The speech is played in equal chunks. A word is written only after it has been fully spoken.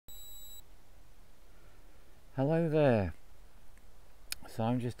Hello there. So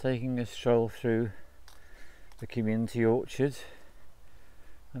I'm just taking a stroll through the community orchard,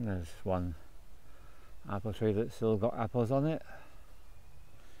 and there's one apple tree that's still got apples on it.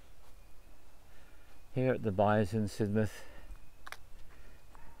 Here at the Byres in Sidmouth.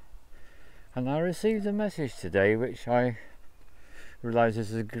 And I received a message today which I realise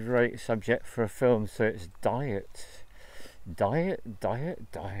is a great subject for a film, so it's diet. Diet.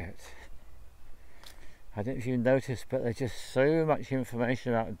 I don't know if you noticed, but there's just so much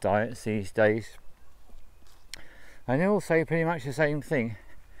information about diets these days. And they all say pretty much the same thing.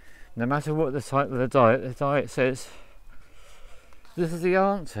 No matter what the type of the diet says, this is the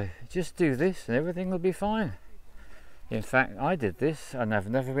answer. Just do this and everything will be fine. In fact, I did this and I've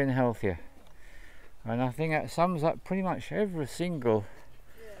never been healthier. And I think that sums up pretty much every single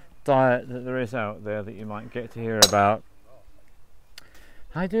diet that there is out there that you might get to hear about.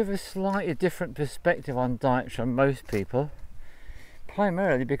 I do have a slightly different perspective on diet from most people,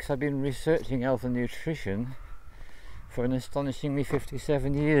 primarily because I've been researching health and nutrition for an astonishingly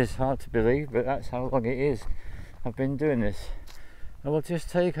 57 years. Hard to believe, but that's how long it is I've been doing this. And we'll just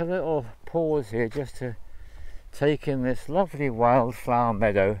take a little pause here just to take in this lovely wildflower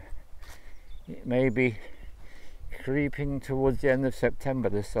meadow. It may be creeping towards the end of September.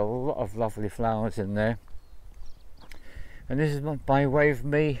 There's a lot of lovely flowers in there. And this is by way of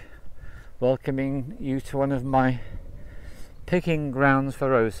me welcoming you to one of my picking grounds for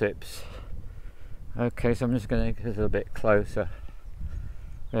rosips. Okay, so I'm just going to get a little bit closer.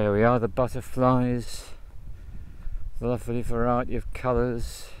 There we are, the butterflies, the lovely variety of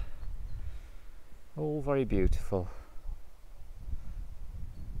colours, all very beautiful.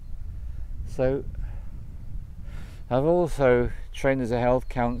 So I've also trained as a health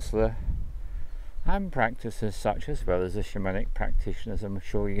counsellor and practice as such, as well as a shamanic practitioner, as I'm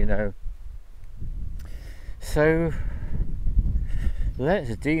sure you know. So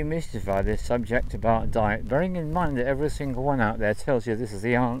let's demystify this subject about diet, bearing in mind that every single one out there tells you this is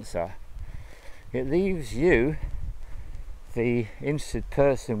the answer. It leaves you, the interested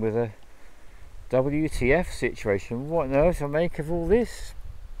person, with a WTF situation. What on earth to make of all this?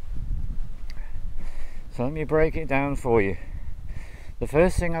 So let me break it down for you. The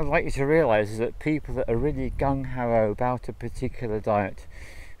first thing I'd like you to realise is that people that are really gung-ho about a particular diet,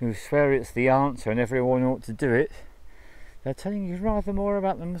 who swear it's the answer and everyone ought to do it, they're telling you rather more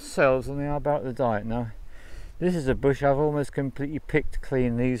about themselves than they are about the diet. Now, this is a bush I've almost completely picked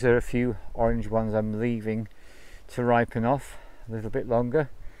clean. These are a few orange ones I'm leaving to ripen off a little bit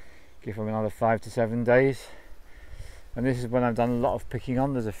longer. Give them another 5 to 7 days. And this is when I've done a lot of picking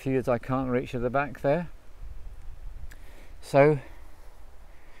on. There's a few that I can't reach at the back there. So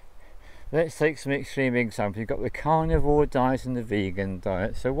let's take some extreme examples. You've got the carnivore diet and the vegan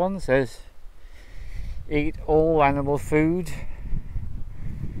diet. So one says eat all animal food.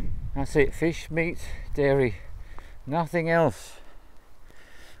 That's it, fish, meat, dairy, nothing else.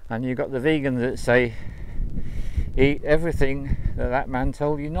 And you've got the vegans that say eat everything that man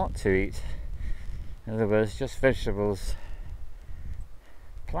told you not to eat. In other words, just vegetables,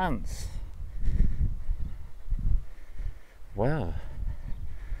 plants. Well,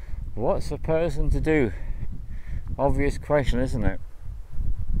 what's a person to do? Obvious question, isn't it?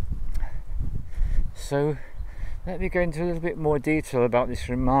 So let me go into a little bit more detail about this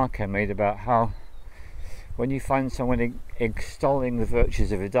remark I made about how when you find someone extolling the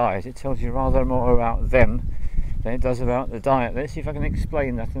virtues of a diet, it tells you rather more about them than it does about the diet. Let's see if I can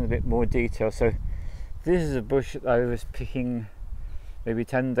explain that in a bit more detail. So this is a bush that I was picking maybe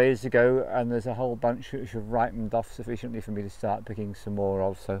 10 days ago, and there's a whole bunch which have ripened off sufficiently for me to start picking some more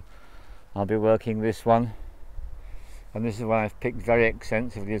of, so I'll be working this one. And this is one I've picked very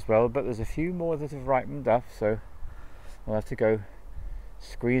extensively as well, but there's a few more that have ripened off, so I'll have to go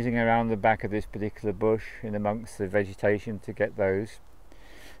squeezing around the back of this particular bush in amongst the vegetation to get those.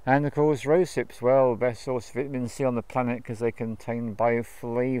 And of course rosips, well, best source of vitamin C on the planet because they contain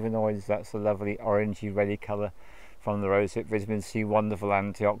bioflavonoids. That's the lovely orangey reddy colour from the rosehip. Vitamin C, wonderful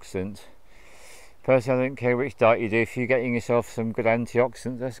antioxidant. Personally, I don't care which diet you do. If you're getting yourself some good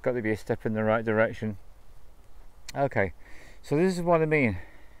antioxidants, that's got to be a step in the right direction. Okay, so this is what I mean.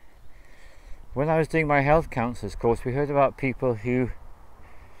 When I was doing my health counsellors course, we heard about people who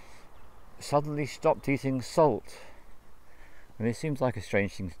suddenly stopped eating salt. And it seems like a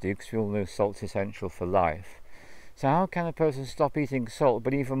strange thing to do because we all know salt's essential for life. So how can a person stop eating salt,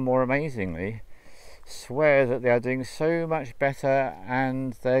 but even more amazingly, swear that they are doing so much better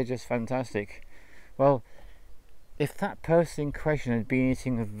and they're just fantastic? Well, if that person in question had been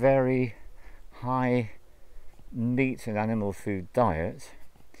eating a very high meat and animal food diet,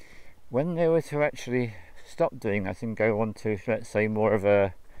 when they were to actually stop doing that and go on to, let's say, more of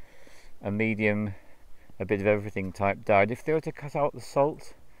a medium, a bit of everything type diet, if they were to cut out the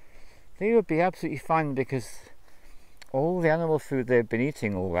salt, they would be absolutely fine, because all the animal food they've been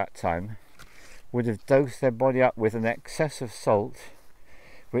eating all that time would have dosed their body up with an excess of salt,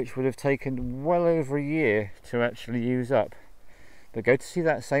 which would have taken well over a year to actually use up. But go to see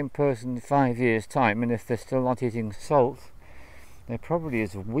that same person in 5 years' time, and if they're still not eating salt, they're probably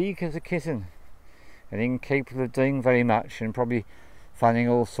as weak as a kitten and incapable of doing very much, and probably finding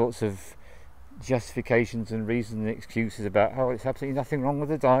all sorts of justifications and reasons and excuses about, oh, it's absolutely nothing wrong with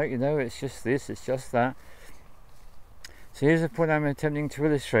the diet, you know, it's just this, it's just that. So here's the point I'm attempting to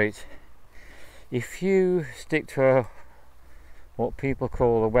illustrate. If you stick to what people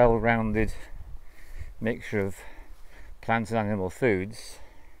call a well-rounded mixture of plant and animal foods,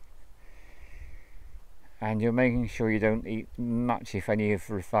 and you're making sure you don't eat much, if any, of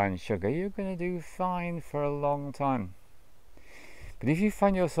refined sugar, you're going to do fine for a long time. But if you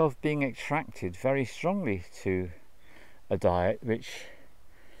find yourself being attracted very strongly to a diet which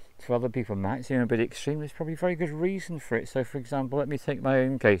to other people might seem a bit extreme, there's probably a very good reason for it. So for example, let me take my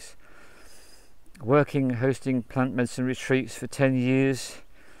own case. Hosting plant medicine retreats for 10 years,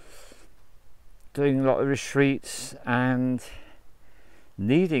 doing a lot of retreats and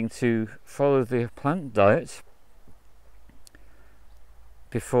needing to follow the plant diet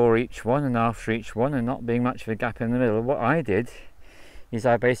before each one and after each one, and not being much of a gap in the middle. What I did is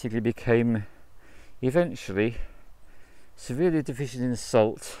I basically became eventually severely deficient in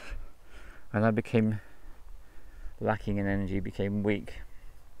salt, and I became lacking in energy, became weak.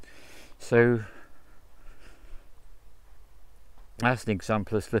 So that's an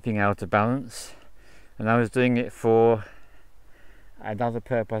example of slipping out of balance, and I was doing it for another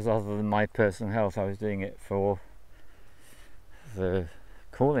purpose other than my personal health. I was doing it for the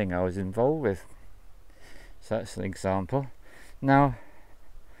calling I was involved with. So that's an example. Now,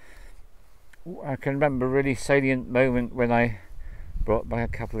 I can remember a really salient moment when I brought back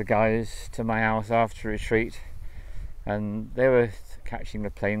a couple of guys to my house after a retreat, and they were catching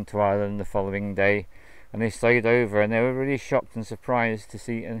the plane to Ireland the following day, and they stayed over, and they were really shocked and surprised to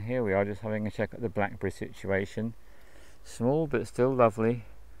see, and here we are just having a check at the blackberry situation. Small but still lovely,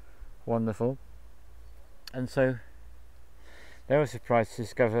 wonderful. And so they were surprised to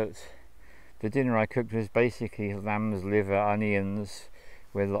discover that the dinner I cooked was basically lamb's liver, onions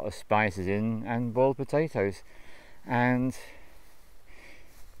with a lot of spices in, and boiled potatoes. And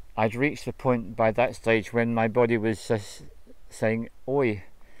I'd reached the point by that stage when my body was just saying, oi,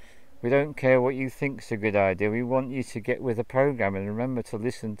 we don't care what you think's a good idea, we want you to get with the program and remember to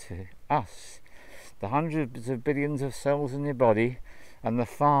listen to us, the hundreds of billions of cells in your body, and the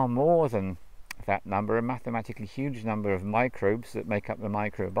far more than that number, a mathematically huge number of microbes that make up the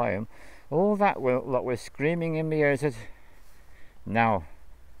microbiome. All that lot were screaming in my ear, said, now,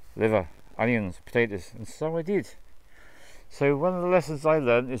 liver, onions, potatoes. And so I did. So one of the lessons I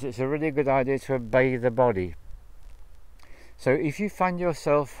learned is it's a really good idea to obey the body. So if you find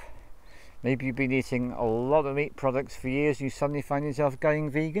yourself, maybe you've been eating a lot of meat products for years, you suddenly find yourself going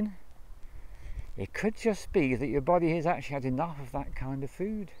vegan, it could just be that your body has actually had enough of that kind of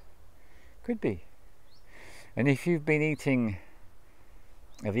food. Could be. And if you've been eating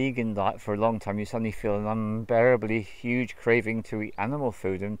a vegan diet for a long time, you suddenly feel an unbearably huge craving to eat animal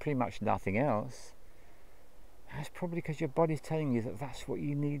food and pretty much nothing else. That's probably because your body's telling you that that's what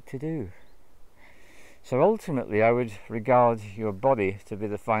you need to do. So ultimately, I would regard your body to be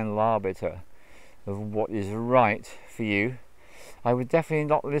the final arbiter of what is right for you. I would definitely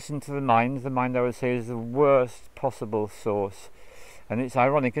not listen to the mind. The mind, I would say, is the worst possible source. And it's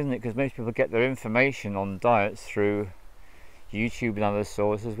ironic, isn't it? Because most people get their information on diets through YouTube and other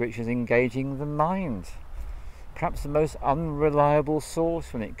sources, which is engaging the mind. Perhaps the most unreliable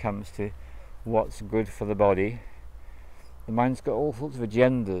source when it comes to what's good for the body. The mind's got all sorts of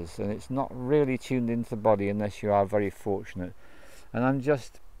agendas, and it's not really tuned into the body unless you are very fortunate. And I'm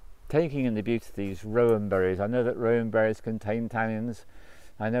just taking in the beauty of these rowan berries. I know that rowan berries contain tannins.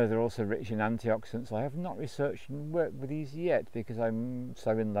 I know they're also rich in antioxidants. I have not researched and worked with these yet because I'm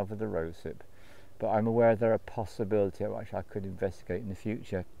so in love with the rosehip. But I'm aware they're a possibility which I could investigate in the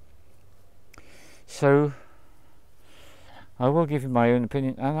future. So I will give you my own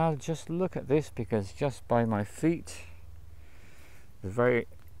opinion, and I'll just look at this because just by my feet, the very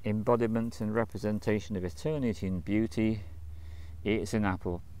embodiment and representation of eternity and beauty, it's an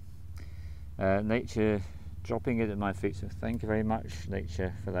apple. Nature dropping it at my feet, so thank you very much,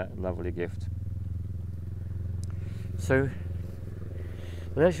 nature, for that lovely gift. So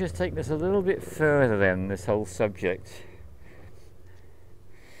let's just take this a little bit further then, this whole subject.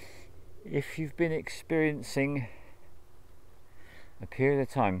 if you've been experiencing a period of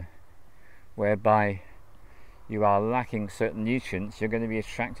time whereby you are lacking certain nutrients, you're going to be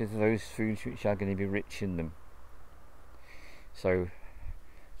attracted to those foods which are going to be rich in them. So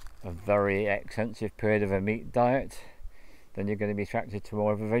a very extensive period of a meat diet, then you're going to be attracted to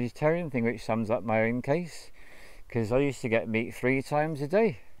more of a vegetarian thing, which sums up my own case, because I used to get meat 3 times a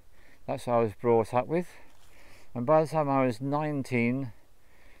day. That's what I was brought up with, and by the time I was 19,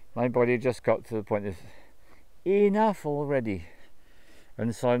 my body just got to the point of enough already,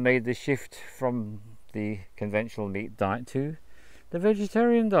 and so I made the shift from the conventional meat diet to the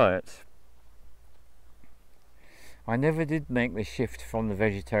vegetarian diet. I never did make the shift from the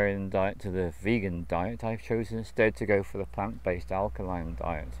vegetarian diet to the vegan diet. I've chosen instead to go for the plant-based alkaline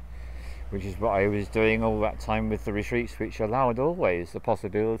diet, which is what I was doing all that time with the retreats, which allowed always the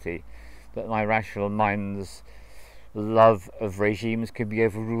possibility that my rational mind's love of regimes could be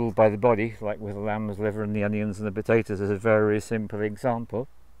overruled by the body, like with the lamb's liver and the onions and the potatoes as a very simple example.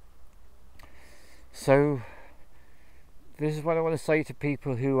 So this is what I want to say to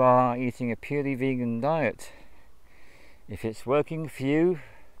people who are eating a purely vegan diet. If it's working for you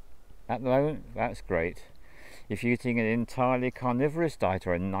at the moment, that's great. If you're eating an entirely carnivorous diet,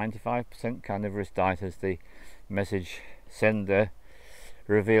 or a 95% carnivorous diet as the message sender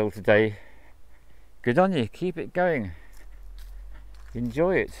revealed today, good on you, keep it going,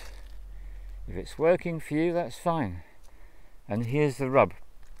 enjoy it. If it's working for you, that's fine. And here's the rub.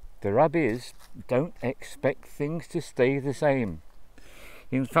 The rub is, don't expect things to stay the same.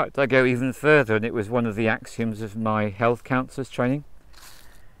 In fact, I go even further, and it was one of the axioms of my health counselor's training.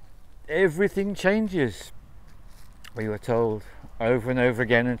 Everything changes. We were told over and over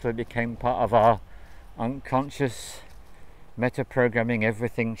again until it became part of our unconscious meta-programming,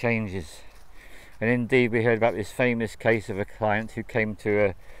 everything changes. And indeed, we heard about this famous case of a client who came to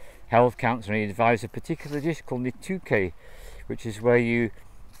a health counsellor and he advised a particular dish called nituke, which is where you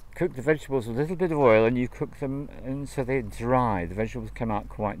cook the vegetables with a little bit of oil and you cook them and so they're dry. The vegetables come out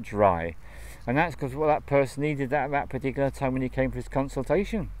quite dry, and that's because what that person needed at that particular time when he came for his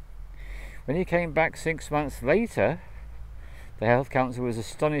consultation. When he came back 6 months later, the health counsellor was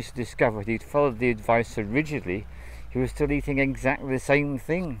astonished to discover he'd followed the advice so rigidly he was still eating exactly the same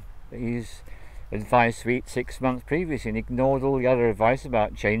thing that he's advised to eat 6 months previously, and ignored all the other advice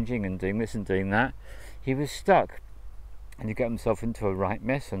about changing and doing this and doing that. He was stuck, and he got himself into a right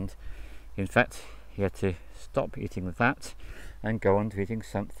mess, and in fact he had to stop eating that and go on to eating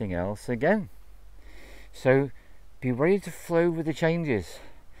something else again. So be ready to flow with the changes.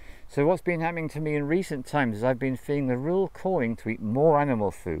 So what's been happening to me in recent times is I've been feeling the real calling to eat more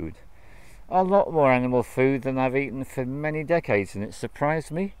animal food, a lot more animal food than I've eaten for many decades, and it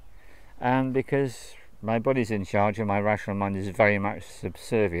surprised me. And because my body's in charge and my rational mind is very much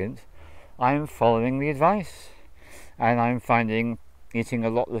subservient, I'm following the advice. And I'm finding eating a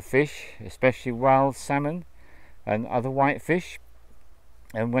lot of fish, especially wild salmon and other white fish,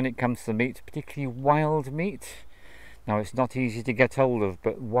 and when it comes to meat, particularly wild meat. Now, it's not easy to get hold of,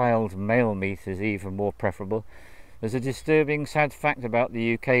 but wild male meat is even more preferable. There's a disturbing sad fact about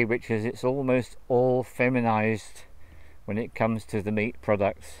the UK, which is it's almost all feminized when it comes to the meat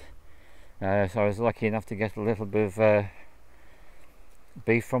products. So I was lucky enough to get a little bit of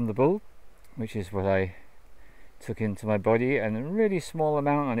beef from the bull, which is what I took into my body, and a really small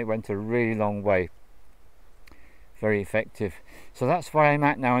amount, and it went a really long way. Very effective. So that's where I'm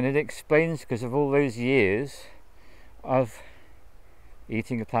at now, and it explains, because of all those years of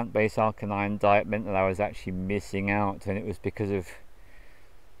eating a plant-based alkaline diet meant that I was actually missing out, and it was because of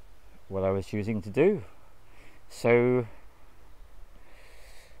what I was choosing to do. So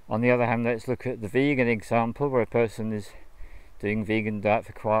on the other hand, let's look at the vegan example, where a person is doing vegan diet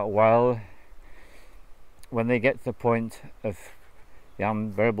for quite a while. When they get to the point of the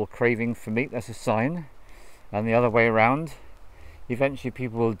unbearable craving for meat, that's a sign. And the other way around, eventually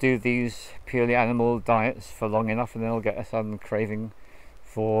people will do these purely animal diets for long enough and they'll get a sudden craving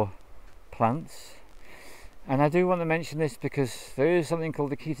for plants. And I do want to mention this because there is something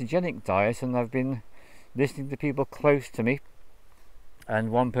called the ketogenic diet, and I've been listening to people close to me, and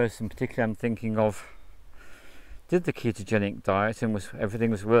one person particularly I'm thinking of did the ketogenic diet and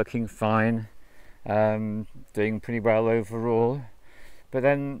everything was working fine, doing pretty well overall, but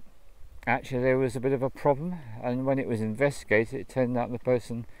then actually there was a bit of a problem, and when it was investigated it turned out the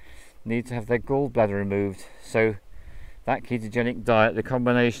person needed to have their gallbladder removed. So that ketogenic diet, the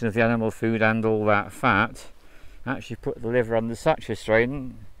combination of the animal food and all that fat, actually put the liver under such a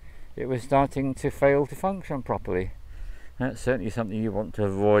strain it was starting to fail to function properly. That's certainly something you want to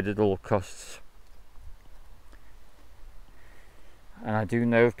avoid at all costs. And I do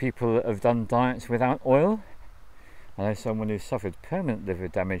know of people that have done diets without oil. I know someone who suffered permanent liver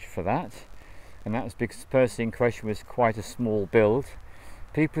damage for that, and that was because the person in question was quite a small build.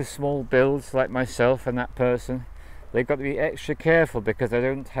 People with small builds like myself and that person, they've got to be extra careful because they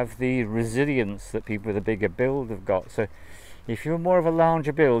don't have the resilience that people with a bigger build have got. So if you're more of a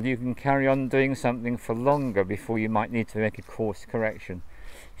larger build, you can carry on doing something for longer before you might need to make a course correction.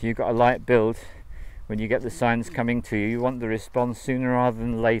 If you've got a light build, when you get the signs coming to you, you want the response sooner rather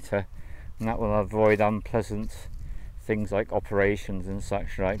than later, and that will avoid unpleasant things like operations and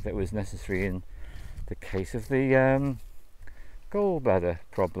such like that was necessary in the case of the gallbladder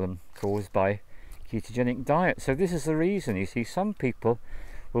problem caused by ketogenic diet. So this is the reason, you see, some people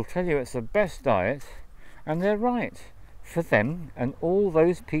will tell you it's the best diet, and they're right for them and all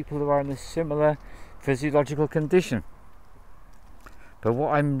those people who are in a similar physiological condition. But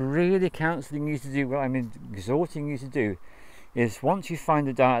what I'm really counselling you to do, what I'm exhorting you to do, is once you find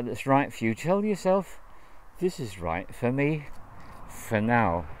a diet that's right for you, tell yourself, this is right for me for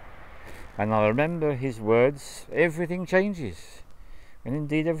now. And I'll remember his words, everything changes, and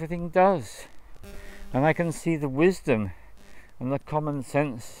indeed everything does. And I can see the wisdom and the common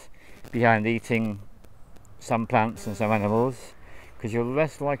sense behind eating some plants and some animals, because you're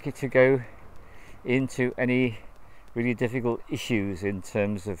less likely to go into any really difficult issues in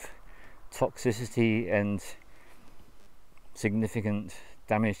terms of toxicity and significant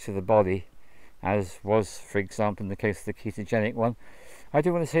damage to the body, as was, for example, in the case of the ketogenic one. I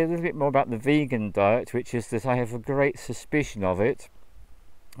do want to say a little bit more about the vegan diet, which is that I have a great suspicion of it,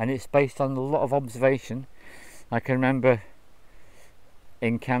 and it's based on a lot of observation. I can remember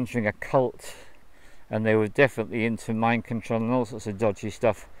encountering a cult, and they were definitely into mind control and all sorts of dodgy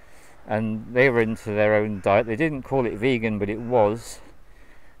stuff, and they were into their own diet. They didn't call it vegan, but it was,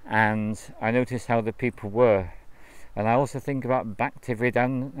 and I noticed how the people were. And I also think about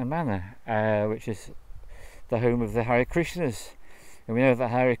Bhaktivedanta, which is the home of the Hare Krishnas. And we know that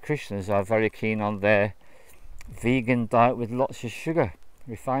Hare Krishnas are very keen on their vegan diet with lots of sugar,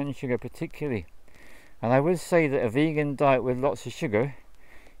 refined sugar particularly. And I would say that a vegan diet with lots of sugar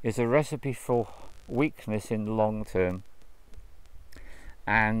is a recipe for weakness in the long term.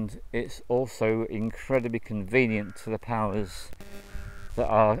 And it's also incredibly convenient to the powers that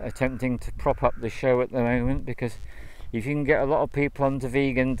are attempting to prop up the show at the moment, because if you can get a lot of people onto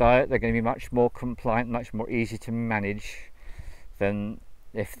vegan diet, they're going to be much more compliant, much more easy to manage than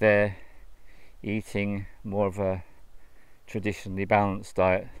if they're eating more of a traditionally balanced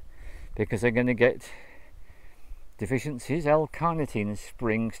diet, because they're going to get deficiencies. L-carnitine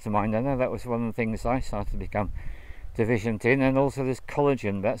springs to mind. I know that was one of the things I started to become deficient in, and also there's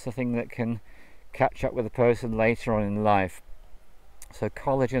collagen. That's the thing that can catch up with a person later on in life. So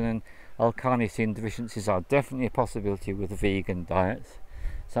collagen and L-carnitine deficiencies are definitely a possibility with a vegan diet,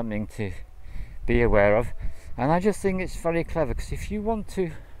 something to be aware of. And I just think it's very clever, because if you want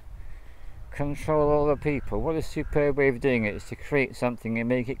to control other people, what a superb way of doing it is to create something and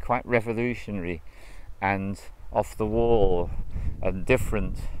make it quite revolutionary and off the wall and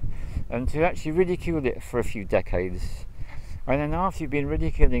different, and to actually ridicule it for a few decades, and then after you've been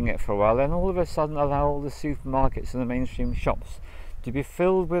ridiculing it for a while, then all of a sudden allow all the supermarkets and the mainstream shops to be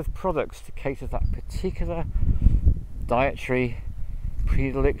filled with products to cater to that particular dietary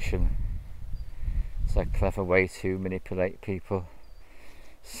predilection. It's a clever way to manipulate people.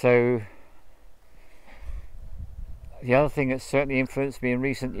 So the other thing that's certainly influenced me in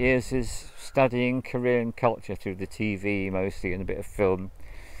recent years is studying Korean culture through the TV mostly, and a bit of film.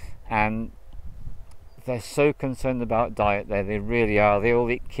 And they're so concerned about diet there, they really are. They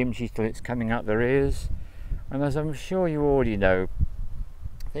all eat kimchi till it's coming out their ears. And as I'm sure you already know,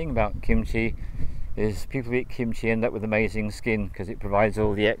 the thing about kimchi is people who eat kimchi end up with amazing skin, because it provides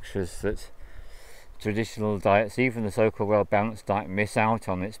all the extras that traditional diets, even the so-called well-balanced diet, miss out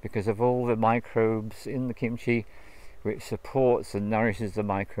on. It's because of all the microbes in the kimchi which supports and nourishes the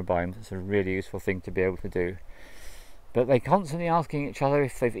microbiome. It's a really useful thing to be able to do. But they're constantly asking each other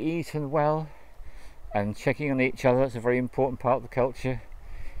if they've eaten well, and checking on each other. That's a very important part of the culture.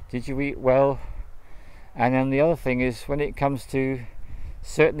 Did you eat well? And then the other thing is, when it comes to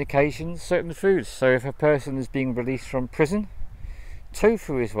certain occasions, certain foods. So if a person is being released from prison,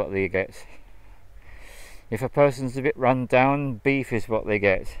 tofu is what they get. If a person's a bit run down, beef is what they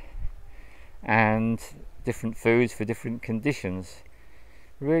get. And different foods for different conditions.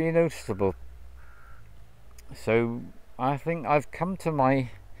 Really noticeable. So I think I've come to my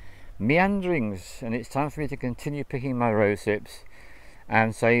meanderings, and it's time for me to continue picking my rose hips,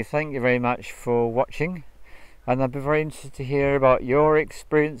 and say thank you very much for watching. And I'd be very interested to hear about your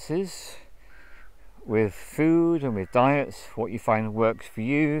experiences with food and with diets, what you find works for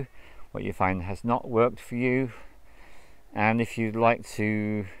you, what you find has not worked for you. And if you'd like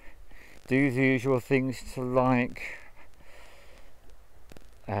to do the usual things to like,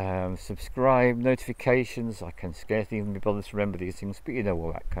 subscribe, notifications, I can scarcely even be bothered to remember these things, but you know,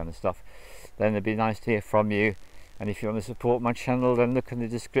 all that kind of stuff, then it'd be nice to hear from you. And if you want to support my channel, then look in the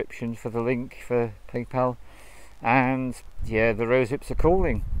description for the link for PayPal. And yeah, the rose hips are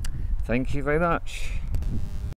calling. Thank you very much.